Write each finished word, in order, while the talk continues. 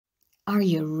Are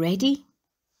you ready?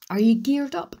 Are you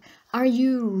geared up? Are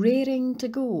you raring to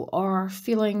go or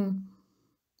feeling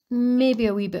maybe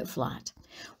a wee bit flat?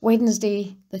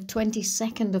 Wednesday, the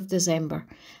 22nd of December.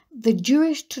 The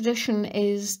Jewish tradition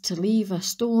is to leave a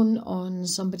stone on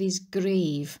somebody's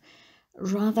grave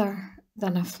rather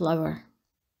than a flower,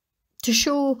 to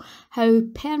show how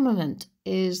permanent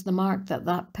is the mark that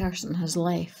that person has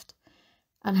left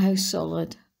and how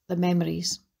solid the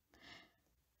memories.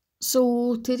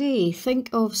 So today,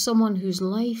 think of someone whose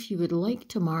life you would like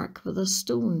to mark with a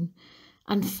stone,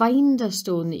 and find a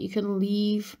stone that you can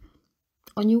leave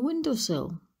on your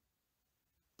windowsill,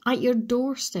 at your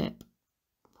doorstep,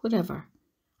 whatever.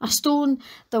 A stone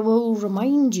that will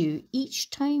remind you each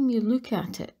time you look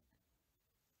at it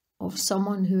of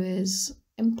someone who is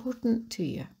important to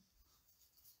you.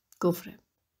 Go for it.